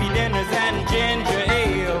TV dinners and ginger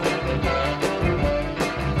ale.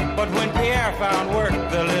 But when Pierre found work,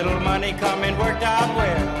 the little money coming worked out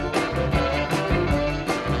well.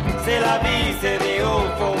 C'est la vie, say the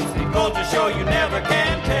old folks. It goes to show you never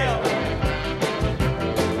can tell.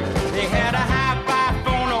 They had a hi-fi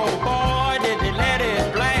phone, oh boy, did they let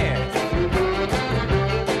it blast.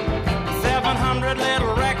 700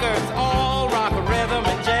 little records, all rock, rhythm,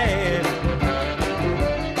 and jazz.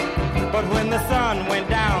 But when the sun went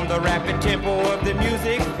down, the rapid tempo of the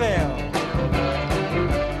music fell.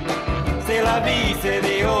 C'est la vie, say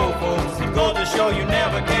the old folks. It goes to show you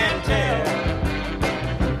never can tell.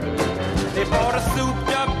 They bought a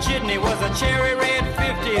souped-up jitney, was a cherry red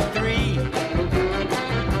 53.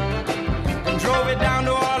 And drove it down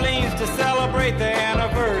to Orleans to celebrate the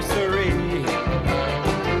anniversary.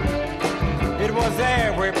 It was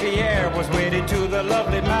there where Pierre was wedded to the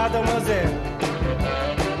lovely mademoiselle.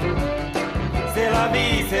 C'est la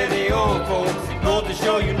vie, say the old folks. It goes to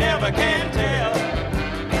show you never can tell.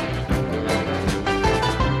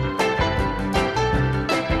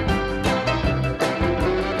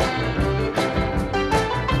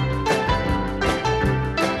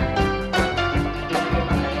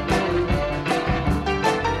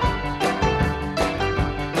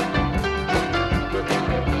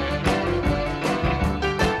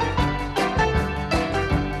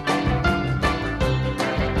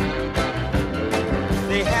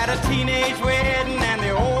 Teenage wedding and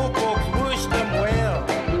the old folks wished them well.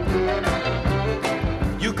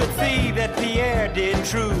 You could see that Pierre did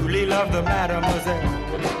truly love the mademoiselle.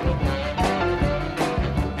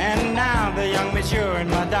 And now the young monsieur and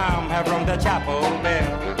madame have rung the chapel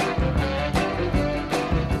bell.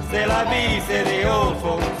 C'est la vie, say the old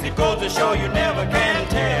folks. It goes to show you never can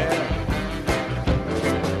tell.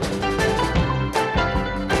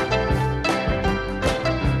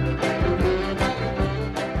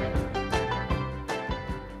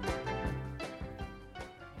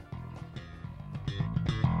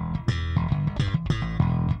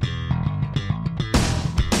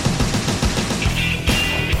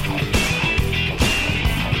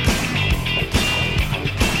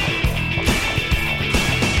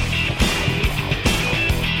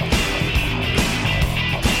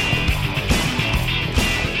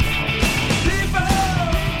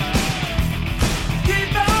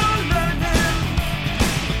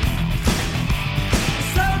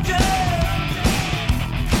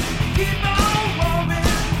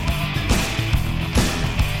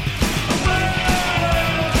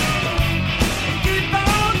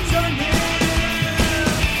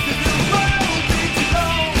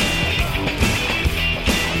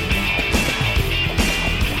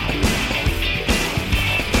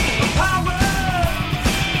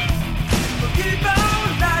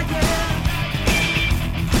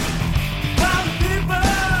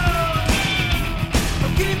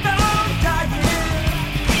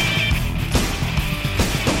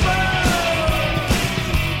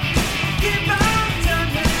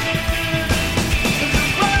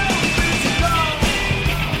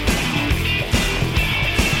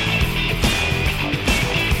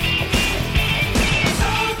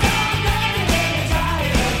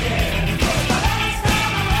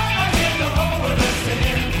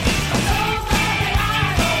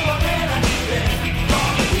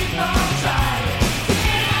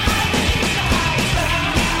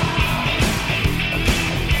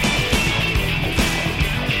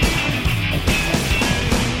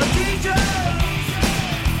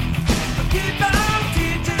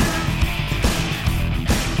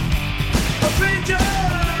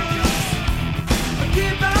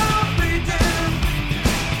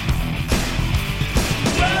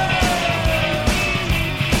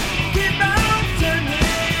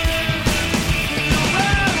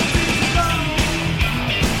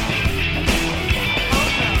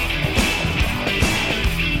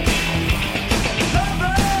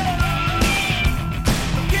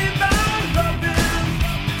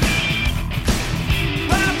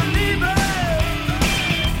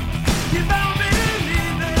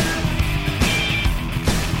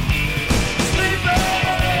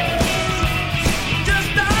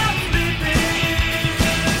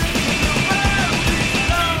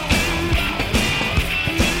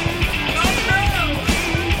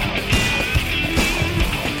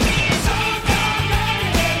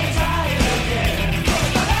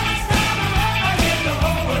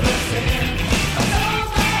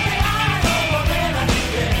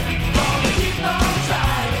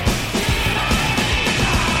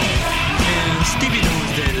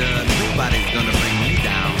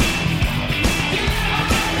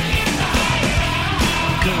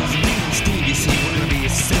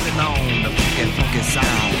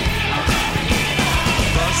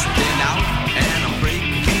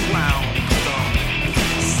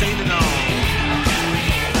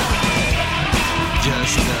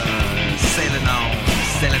 just sailing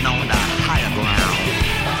on the higher ground.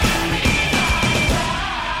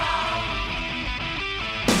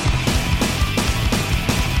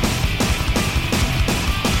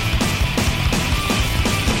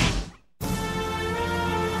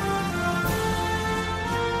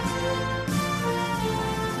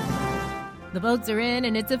 The votes are in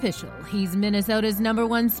and it's official. He's Minnesota's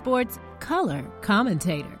 #1 sports color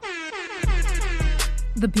commentator.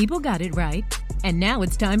 The people got it right, and now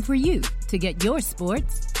it's time for you to get your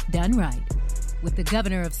sports done right. With the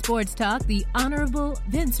governor of sports talk, the Honorable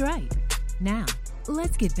Vince Wright. Now,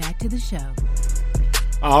 let's get back to the show.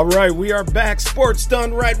 All right, we are back. Sports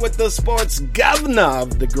done right with the sports governor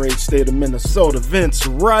of the great state of Minnesota, Vince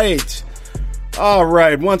Wright. All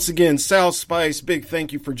right, once again, Sal Spice, big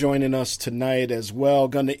thank you for joining us tonight as well.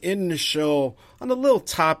 Going to end the show on a little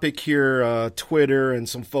topic here, Twitter and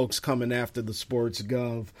some folks coming after the sports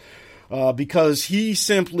gov, because he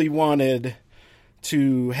simply wanted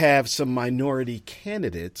to have some minority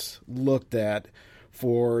candidates looked at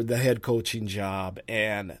for the head coaching job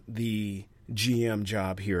and the GM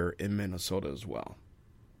job here in Minnesota as well.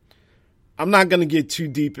 I'm not going to get too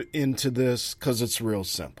deep into this because it's real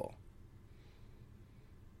simple.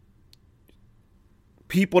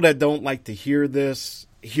 People that don't like to hear this,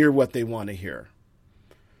 hear what they want to hear.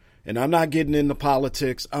 And I'm not getting into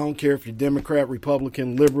politics. I don't care if you're Democrat,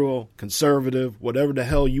 Republican, liberal, conservative, whatever the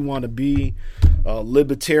hell you want to be,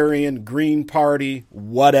 libertarian, Green Party,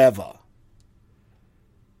 whatever.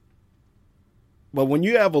 But when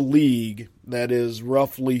you have a league that is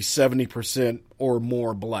roughly 70% or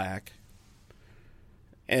more black,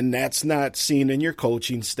 and that's not seen in your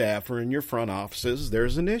coaching staff or in your front offices,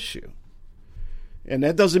 there's an issue. And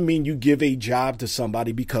that doesn't mean you give a job to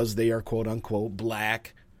somebody because they are quote unquote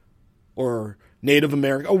black or Native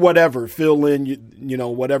American or whatever. Fill in, you know,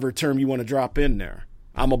 whatever term you want to drop in there.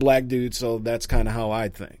 I'm a black dude, so that's kind of how I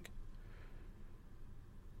think.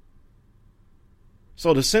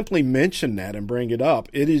 So to simply mention that and bring it up,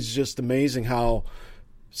 it is just amazing how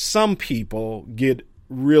some people get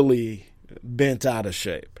really bent out of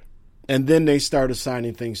shape. And then they start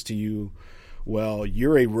assigning things to you. Well,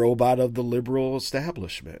 you're a robot of the liberal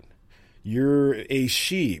establishment. You're a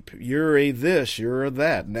sheep. You're a this, you're a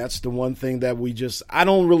that. And that's the one thing that I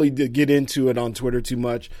don't really get into it on Twitter too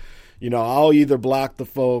much. You know, I'll either block the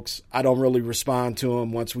folks. I don't really respond to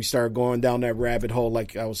them once we start going down that rabbit hole.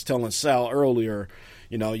 Like I was telling Sal earlier,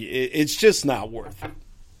 you know, it's just not worth it.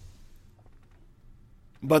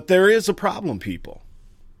 But there is a problem, people.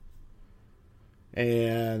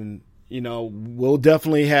 And you know, we'll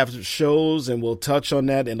definitely have shows and we'll touch on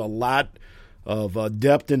that in a lot of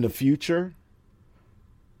depth in the future.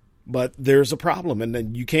 But there's a problem and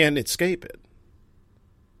then you can't escape it.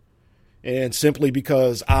 And simply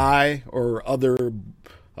because I or other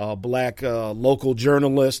black local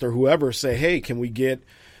journalists or whoever say, hey, can we get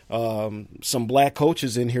some black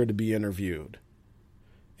coaches in here to be interviewed?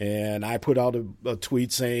 And I put out a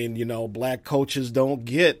tweet saying, you know, black coaches don't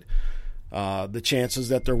get the chances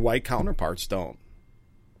that their white counterparts don't.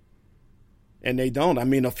 And they don't. I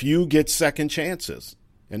mean, a few get second chances.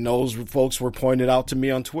 And those folks were pointed out to me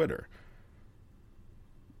on Twitter.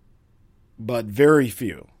 But very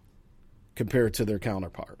few compared to their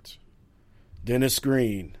counterparts. Dennis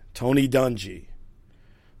Green, Tony Dungy.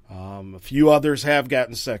 A few others have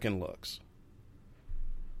gotten second looks.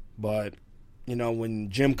 But, you know, when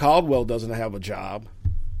Jim Caldwell doesn't have a job,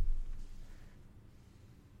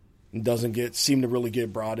 doesn't seem to really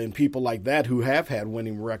get brought in. People like that who have had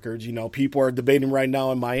winning records. You know, people are debating right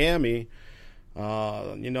now in Miami.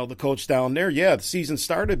 You know, the coach down there, the season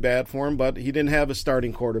started bad for him, but he didn't have a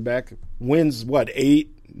starting quarterback. Wins,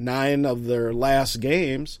 8, 9 of their last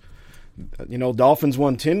games. You know, Dolphins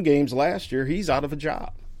won 10 games last year. He's out of a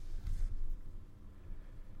job.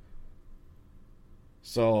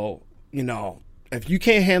 So, you know, if you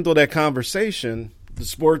can't handle that conversation, the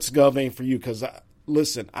sports gov ain't for you because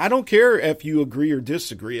listen, I don't care if you agree or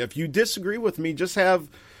disagree. If you disagree with me, just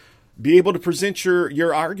be able to present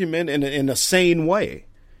your argument in a sane way.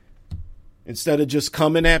 Instead of just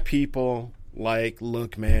coming at people like,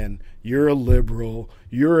 look, man, you're a liberal,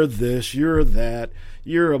 you're a this, you're a that,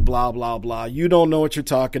 you're a blah, blah, blah. You don't know what you're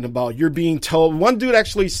talking about. You're being told. One dude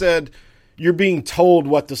actually said, you're being told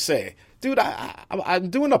what to say. Dude, I'm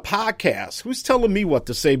doing a podcast. Who's telling me what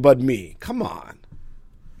to say but me? Come on.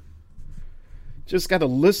 Just got to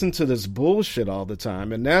listen to this bullshit all the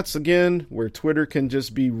time. And that's, again, where Twitter can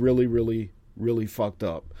just be really, really, really fucked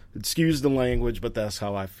up. Excuse the language, but that's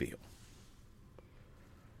how I feel.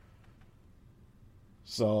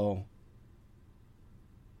 So,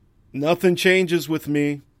 nothing changes with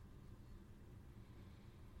me.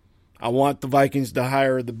 I want the Vikings to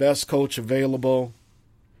hire the best coach available.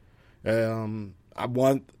 I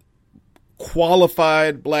want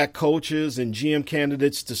qualified black coaches and GM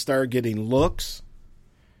candidates to start getting looks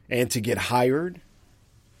and to get hired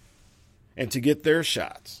and to get their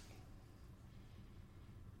shots.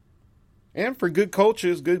 And for good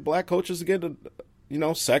coaches, good black coaches to get,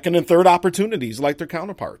 second and third opportunities like their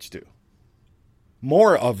counterparts do.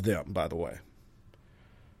 More of them, by the way.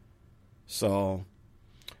 So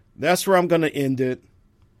that's where I'm going to end it.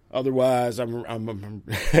 Otherwise, I'm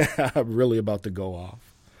really about to go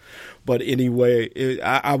off. But anyway,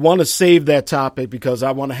 I want to save that topic because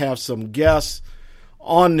I want to have some guests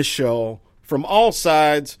on the show from all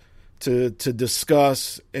sides to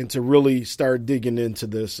discuss and to really start digging into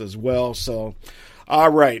this as well. So, all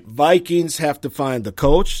right, Vikings have to find the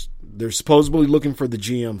coach. They're supposedly looking for the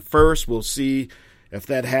GM first. We'll see if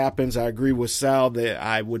that happens. I agree with Sal that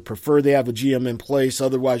I would prefer they have a GM in place.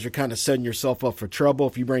 Otherwise, you're kind of setting yourself up for trouble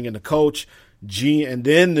if you bring in a coach, and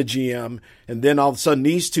then the GM, and then all of a sudden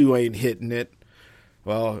these two ain't hitting it.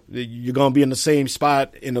 Well, you're going to be in the same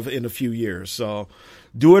spot in a few years. So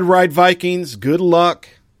do it right, Vikings. Good luck.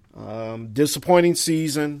 Disappointing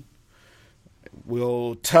season.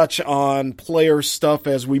 We'll touch on player stuff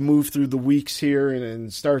as we move through the weeks here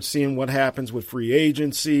and start seeing what happens with free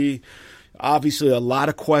agency. Obviously, a lot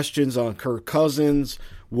of questions on Kirk Cousins.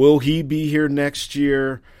 Will he be here next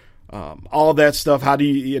year? All that stuff. How do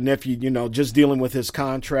you, and if just dealing with his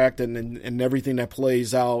contract and everything that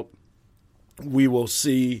plays out, we will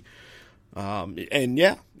see.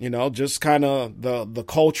 Just kind of the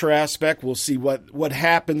culture aspect. We'll see what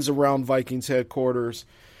happens around Vikings headquarters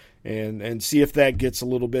and see if that gets a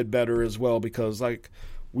little bit better as well, because like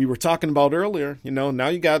we were talking about earlier, now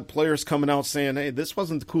you got players coming out saying, hey, this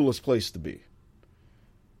wasn't the coolest place to be.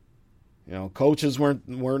 Coaches weren't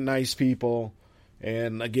nice people.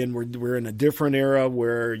 And again, we're in a different era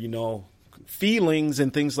where, feelings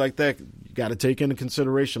and things like that, you got to take into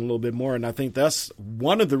consideration a little bit more. And I think that's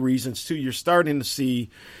one of the reasons too, you're starting to see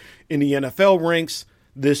in the NFL ranks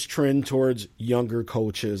this trend towards younger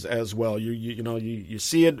coaches as well. You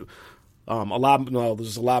see it a lot. Well,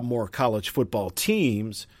 there's a lot more college football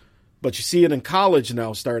teams, but you see it in college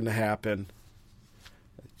now starting to happen,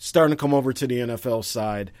 starting to come over to the NFL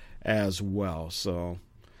side as well. So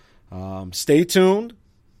stay tuned.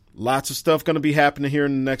 Lots of stuff going to be happening here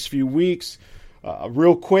in the next few weeks.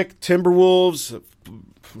 Real quick, Timberwolves,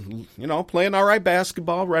 playing all right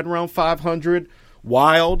basketball, right around 500.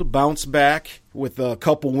 Wild bounce back with a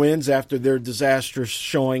couple wins after their disastrous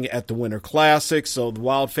showing at the Winter Classic. So the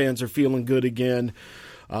Wild fans are feeling good again.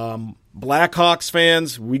 Blackhawks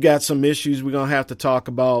fans, we got some issues we're going to have to talk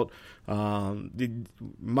about. We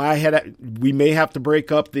may have to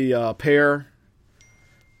break up the pair.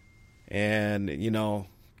 And,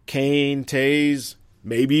 Kane, Taze,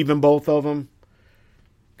 maybe even both of them.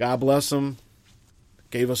 God bless them.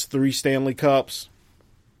 Gave us 3 Stanley Cups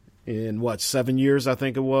in, 7 years, I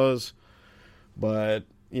think it was. But,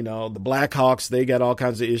 the Blackhawks, they got all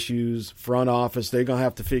kinds of issues. Front office, they're going to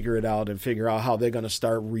have to figure it out and figure out how they're going to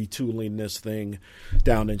start retooling this thing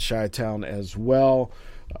down in Chi-Town as well.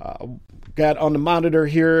 Got on the monitor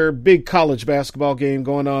here, big college basketball game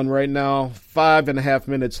going on right now. 5.5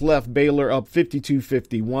 minutes left. Baylor up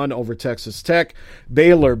 52-51 over Texas Tech.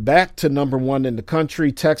 Baylor back to number 1 in the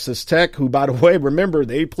country. Texas Tech, who, by the way, remember,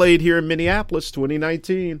 they played here in Minneapolis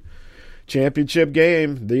 2019. Championship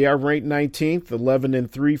game. They are ranked 19th,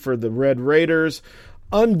 11-3 for the Red Raiders.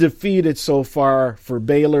 Undefeated so far for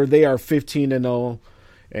Baylor. They are 15-0.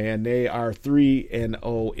 And they are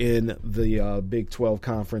 3-0 in the Big 12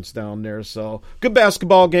 conference down there. So good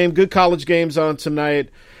basketball game, good college games on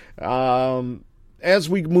tonight. As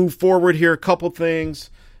we move forward here, a couple things.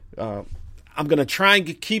 I'm going to try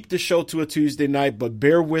and keep the show to a Tuesday night, but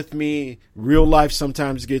bear with me. Real life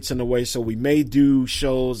sometimes gets in the way, so we may do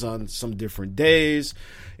shows on some different days.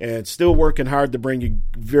 And still working hard to bring you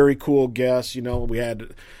very cool guests. We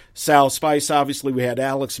had Sal Spice, obviously. We had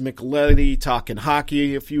Alex Micheletti talking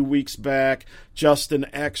hockey a few weeks back. Justin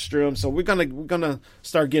Ekstrom. So we're gonna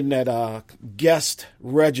start getting that guest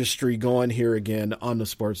registry going here again on the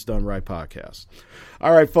Sports Done Right podcast.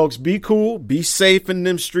 All right, folks, be cool, be safe in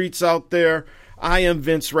them streets out there. I am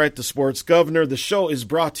Vince Wright, the Sports Governor. The show is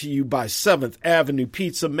brought to you by 7th Avenue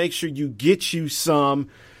Pizza. Make sure you get you some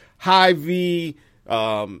Hy-Vee,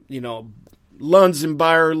 Lunds and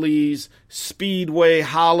Byerly's, Speedway,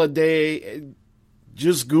 Holiday.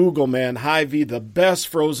 Just Google, man, Hy-Vee, the best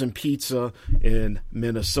frozen pizza in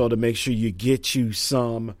Minnesota. Make sure you get you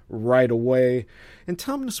some right away. And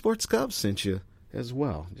tell them the Sports Gov sent you as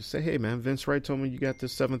well. Just say, hey, man, Vince Wright told me you got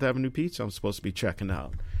this 7th Avenue Pizza I'm supposed to be checking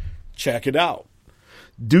out. check it out.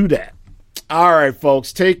 Do that. All right,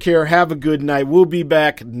 folks, take care. Have a good night. We'll be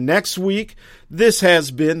back next week. This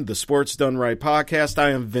has been the Sports Done Right podcast. I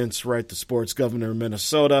am Vince Wright, the sports governor of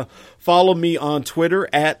Minnesota. Follow me on Twitter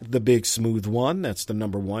at @TheBigSmooth1. That's the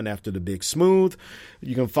number 1 after the Big Smooth.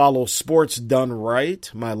 You can follow Sports Done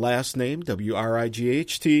Right, my last name,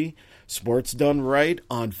 WRIGHT. Sports Done Right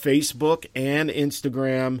on Facebook and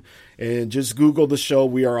Instagram. And just Google the show.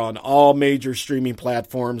 We are on all major streaming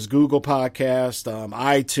platforms, Google Podcast,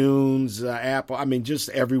 iTunes, Apple, just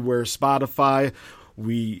everywhere, Spotify.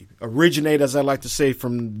 We originate, as I like to say,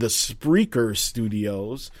 from the Spreaker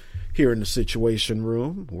studios here in the Situation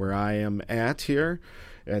Room, where I am at here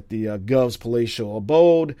at the Gov's Palatial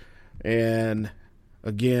Abode. And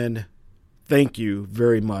again, thank you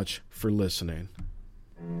very much for listening.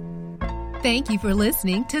 Thank you for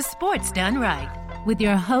listening to Sports Done Right with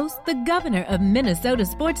your host, the governor of Minnesota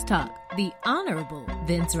Sports Talk, the Honorable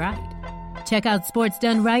Vince Wright. Check out Sports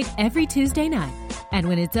Done Right every Tuesday night. And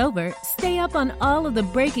when it's over, stay up on all of the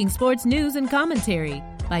breaking sports news and commentary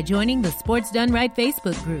by joining the Sports Done Right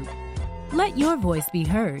Facebook group. Let your voice be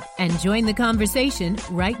heard and join the conversation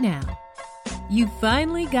right now. You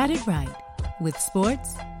finally got it right with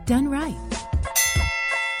Sports Done Right.